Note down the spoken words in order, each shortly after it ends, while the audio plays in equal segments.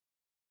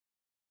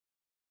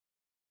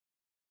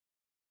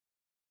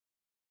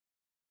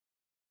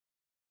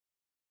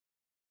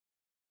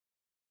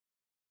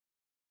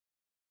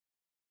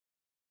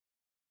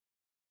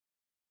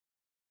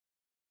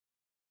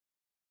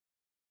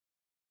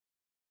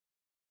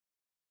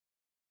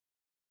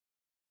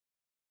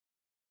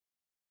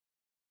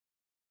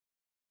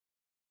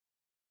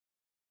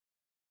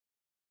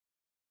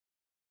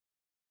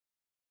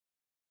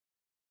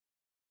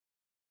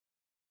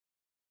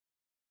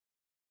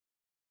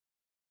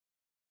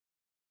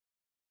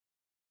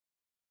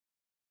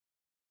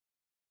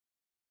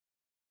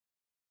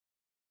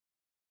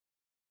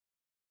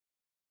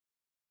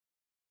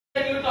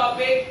new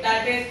topic,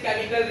 that is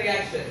chemical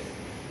reactions.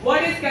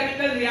 What is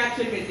chemical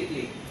reaction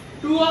basically?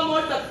 Two or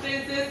more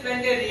substances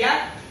when they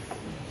react,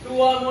 two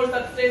or more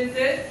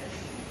substances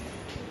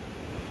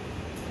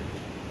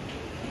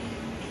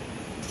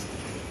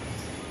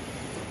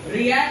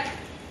react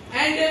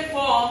and they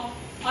form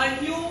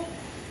a new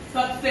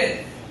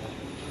substance.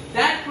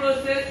 That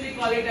process we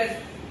call it as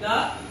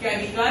the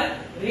chemical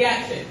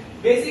reaction.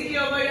 Basically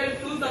over here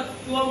two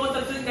or more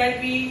substances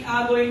that we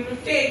are going to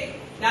take,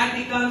 that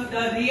becomes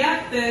the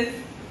reactants,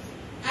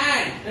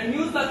 and the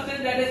new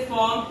substance that is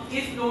formed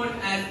is known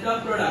as the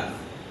products.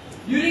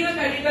 During a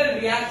chemical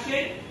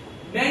reaction,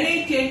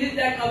 many changes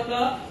that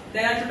occur.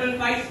 There are total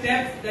 5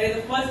 steps.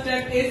 The first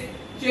step is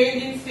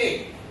change in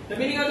state. The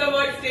meaning of the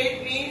word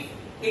state means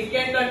it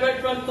can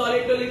convert from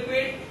solid to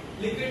liquid,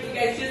 liquid to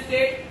gaseous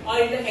state, or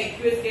in the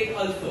aqueous state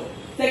also.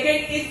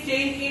 Second is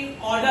change in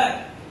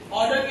odor.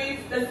 Odor means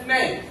the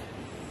smell.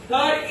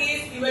 Third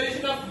is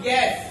evolution of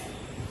gas.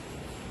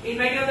 In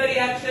many of the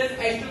reactions,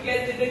 H2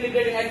 gas is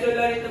liberated, as you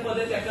learn in the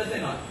further chapters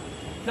and all.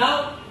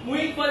 Now,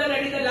 moving further,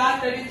 that is the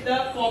last, that is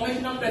the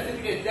formation of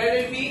precipitates.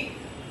 There will be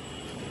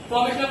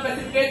formation of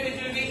precipitates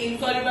which will be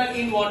insoluble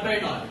in water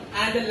and all.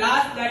 And the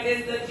last, that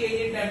is the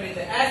change in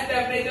temperature. As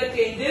temperature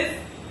changes,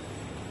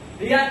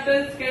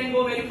 reactants can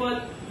go very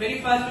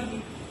fast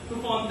to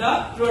form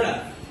the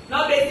product.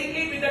 Now,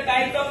 basically, with the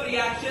types of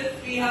reactions,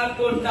 we have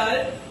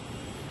total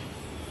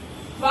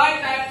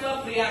 5 types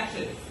of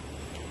reactions.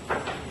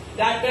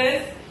 That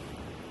is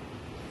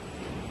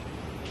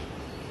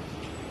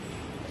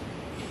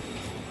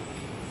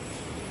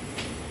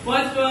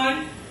first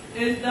one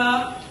is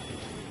the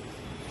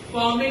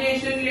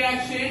combination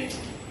reaction.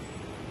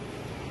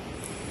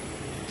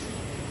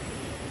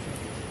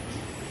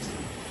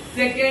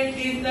 Second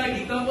is the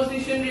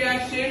decomposition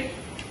reaction.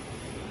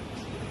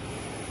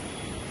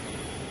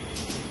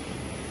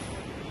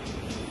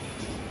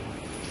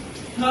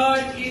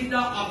 Third is the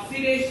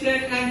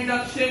oxidation and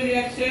reduction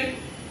reaction.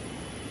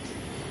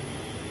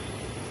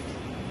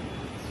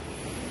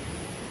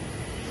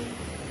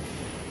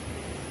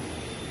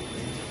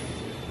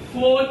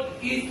 Fourth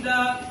is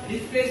the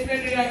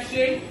displacement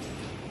reaction.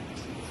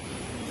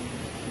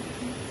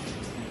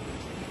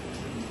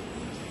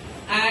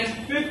 And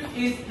fifth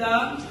is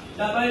the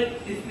double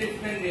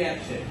displacement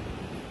reaction.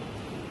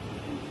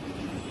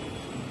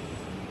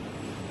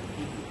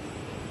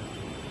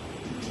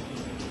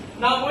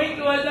 Now going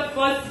towards the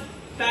first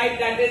type,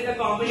 that is the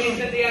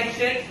combination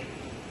reaction.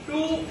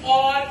 First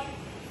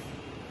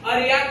one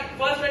we are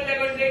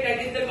going to take, that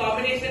is the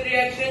combination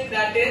reaction.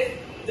 That is,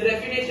 the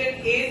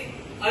definition is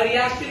a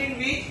reaction in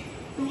which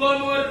two or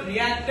more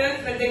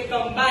reactants, when they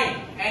combine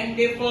and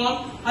they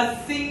form a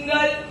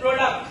single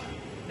product,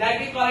 that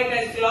we call it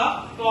as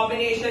your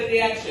combination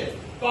reaction.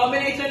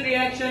 Combination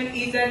reaction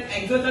is an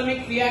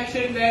exothermic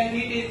reaction where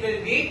heat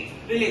will be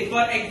released.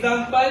 For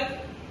example,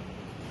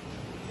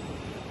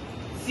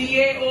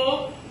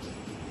 CaO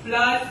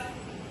plus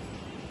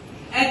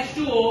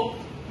H2O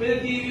will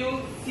give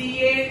you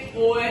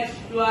CaOH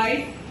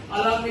twice,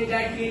 along with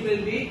that heat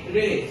will be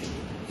released.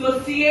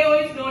 So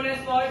CaO is known as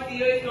what?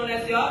 CaO is known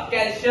as your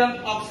calcium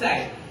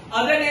oxide.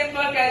 Other name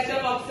for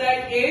calcium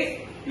oxide is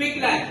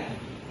quicklime.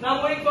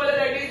 Now going further,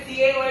 that is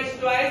CaOH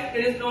twice,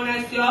 it is known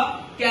as your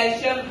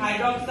calcium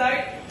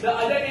hydroxide. The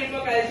other name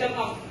for calcium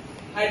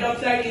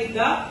hydroxide is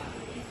the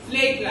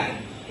slaked lime.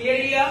 Clear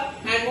here?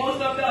 And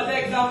most of the other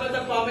examples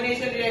of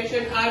combination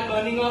reaction are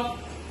burning of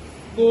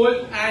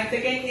coal, and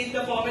second is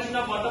the formation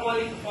of water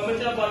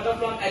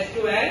from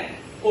H2 and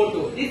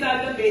O2. These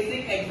are the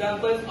basic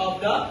examples of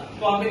the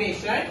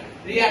combination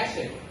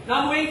reaction.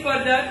 Now moving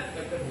further,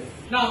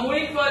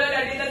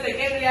 that is the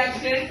second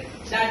reaction,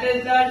 that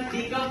is the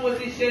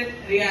decomposition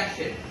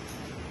reaction.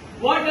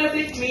 What does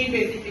it mean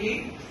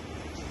basically?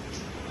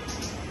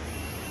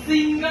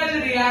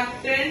 Single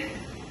reactant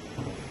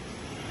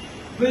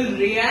will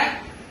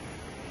react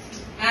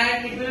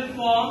and it will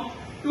form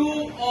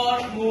two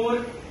or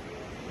more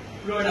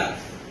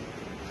products.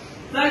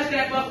 Such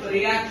type of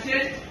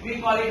reaction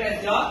we call it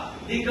as the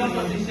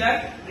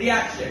decomposition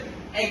reaction.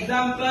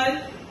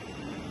 Example,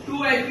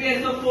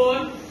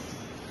 2FeSO4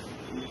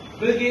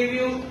 will give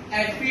you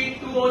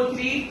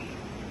Fe2O3.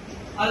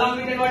 Along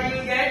with it, what you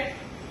will get?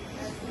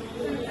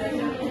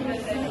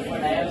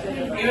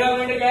 You are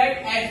going to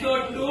get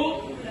SO2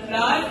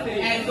 plus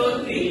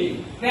SO3.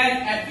 Then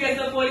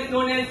FeSO4 is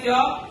known as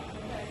your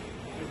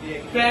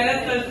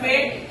ferrous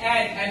sulfate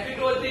and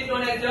Fe2O3 is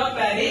known as your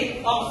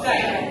ferric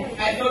oxide.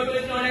 SO2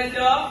 is known as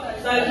your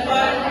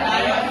sulfur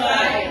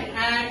dioxide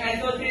and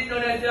SO3 is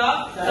known as your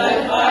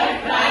sulfur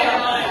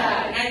trioxide.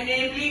 And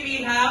namely we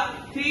have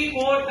 3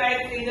 more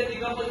types in the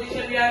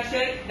decomposition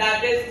reaction,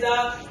 that is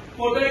the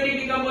photolytic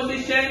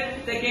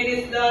decomposition, second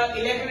is the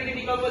electrolytic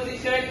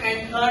decomposition,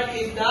 and third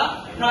is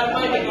the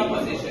thermal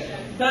decomposition.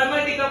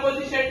 Thermal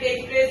decomposition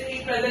takes place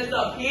in presence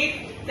of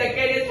heat.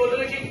 Second is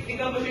photolytic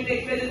decomposition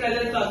takes place in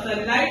presence of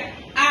sunlight,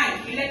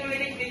 and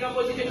electrolytic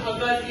decomposition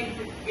occurs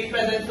in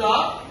presence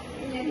of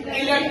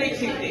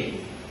electricity.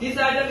 These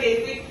are the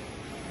basic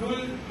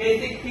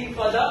things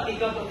for the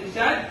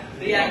decomposition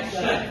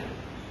reaction.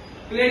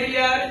 Clear?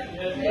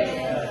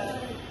 Yes.